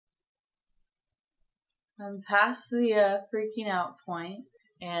I'm past the freaking out point,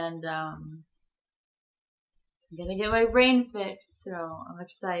 and I'm gonna get my brain fixed, so I'm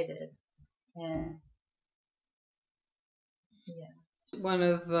excited. And yeah. One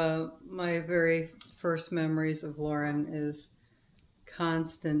of my very first memories of Lauren is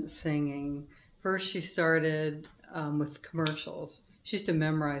constant singing. First, she started with commercials. She used to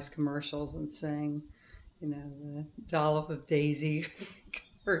memorize commercials and sing, the Dollop of Daisy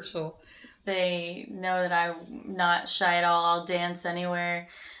commercial. They know that I'm not shy at all. I'll dance anywhere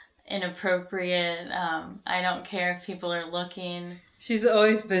inappropriate. I don't care if people are looking. She's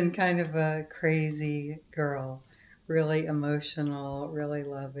always been kind of a crazy girl, really emotional, really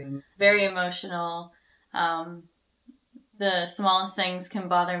loving. Very emotional. The smallest things can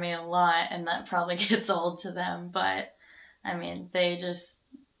bother me a lot, and that probably gets old to them. But I mean, they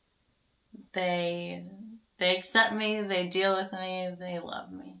accept me, they deal with me, they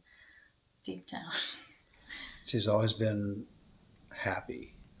love me deep down. She's always been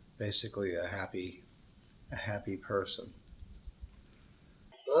happy, basically a happy person.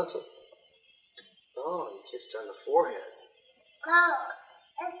 Oh, you kissed her on the forehead. Oh,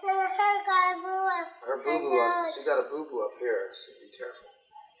 it's her got a boo up. Her boo-boo, she got a boo-boo up here, so be careful.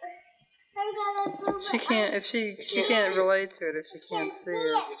 She can't, if she can't relate to it if she can't see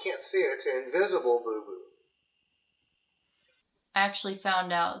it. You can't see it, it's an invisible boo-boo. I actually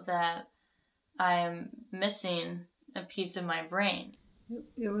found out that I am missing a piece of my brain.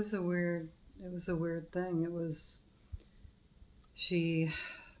 It was a weird thing.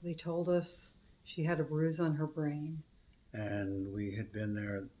 They told us she had a bruise on her brain. And we had been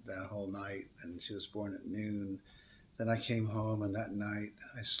there that whole night, and she was born at noon. Then I came home, and that night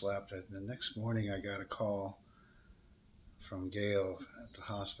I slept. And the next morning I got a call from Gail at the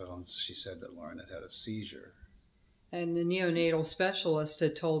hospital, and she said that Lauren had had a seizure. And the neonatal specialist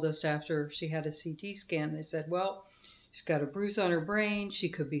had told us after she had a CT scan, they said, well, she's got a bruise on her brain. She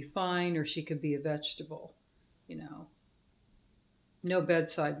could be fine, or she could be a vegetable. No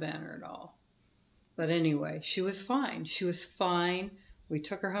bedside manner at all. But anyway, she was fine. She was fine. We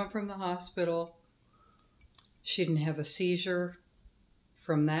took her home from the hospital. She didn't have a seizure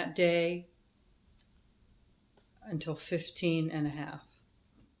from that day until 15 and a half.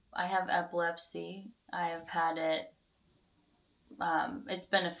 I have epilepsy. I have had it. It's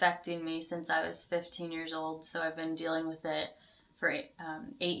been affecting me since I was 15 years old, so I've been dealing with it for 8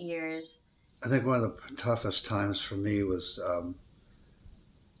 years. I think one of the toughest times for me was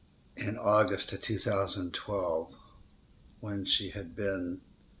in August of 2012, when she had been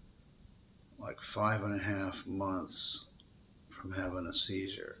like 5.5 months from having a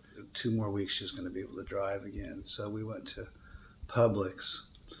seizure. 2 more weeks she was going to be able to drive again. So we went to Publix,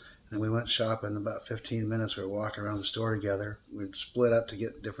 and we went shopping. About 15 minutes we were walking around the store together. We split up to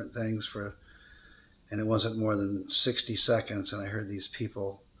get different things and it wasn't more than 60 seconds, and I heard these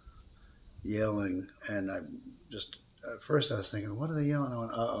people yelling, and at first I was thinking, what are they yelling? I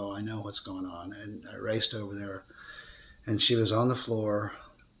went, uh-oh, I know what's going on. And I raced over there, and she was on the floor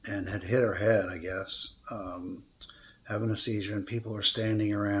and had hit her head, I guess, having a seizure, and people were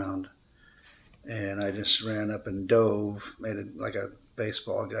standing around. And I just ran up and dove, made it like a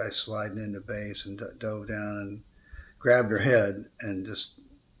baseball guy sliding into base, and dove down and grabbed her head, and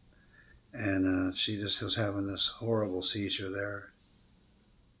she just was having this horrible seizure there.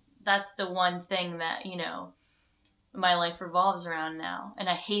 That's the one thing that, my life revolves around now, and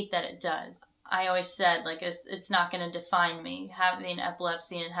I hate that it does. I always said, it's not going to define me. Having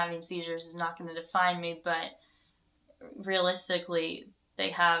epilepsy and having seizures is not going to define me, but realistically,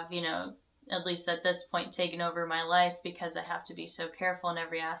 they have, at least at this point, taken over my life because I have to be so careful in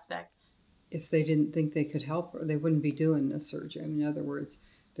every aspect. If they didn't think they could help her, they wouldn't be doing this surgery. In other words,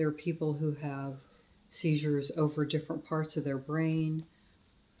 there are people who have seizures over different parts of their brain,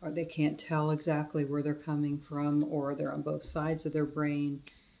 or they can't tell exactly where they're coming from, or they're on both sides of their brain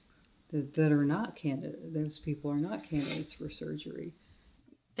that are not candidates. Those people are not candidates for surgery.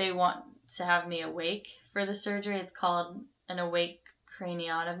 They want to have me awake for the surgery. It's called an awake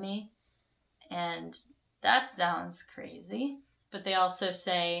craniotomy, and that sounds crazy. But they also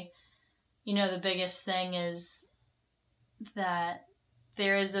say, the biggest thing is that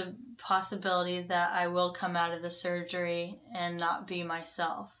there is a possibility that I will come out of the surgery and not be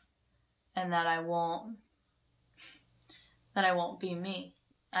myself, and that I won't be me.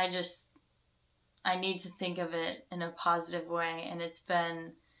 I need to think of it in a positive way, and it's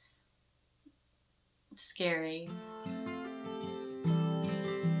been scary.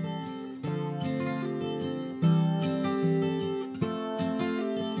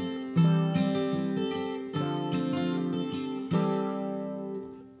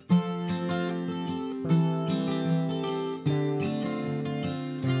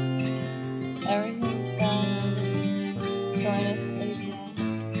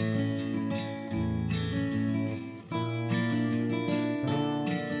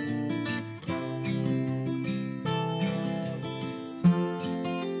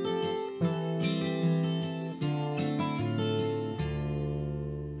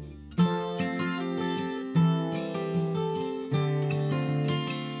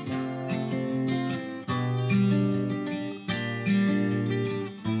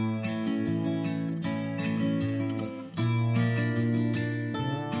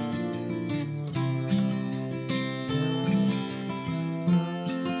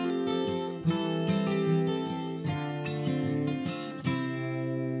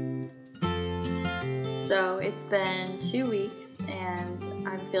 So it's been 2 weeks and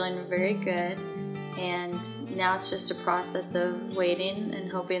I'm feeling very good. And now it's just a process of waiting and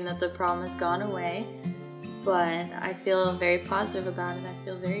hoping that the problem has gone away. But I feel very positive about it. I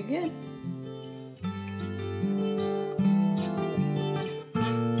feel very good.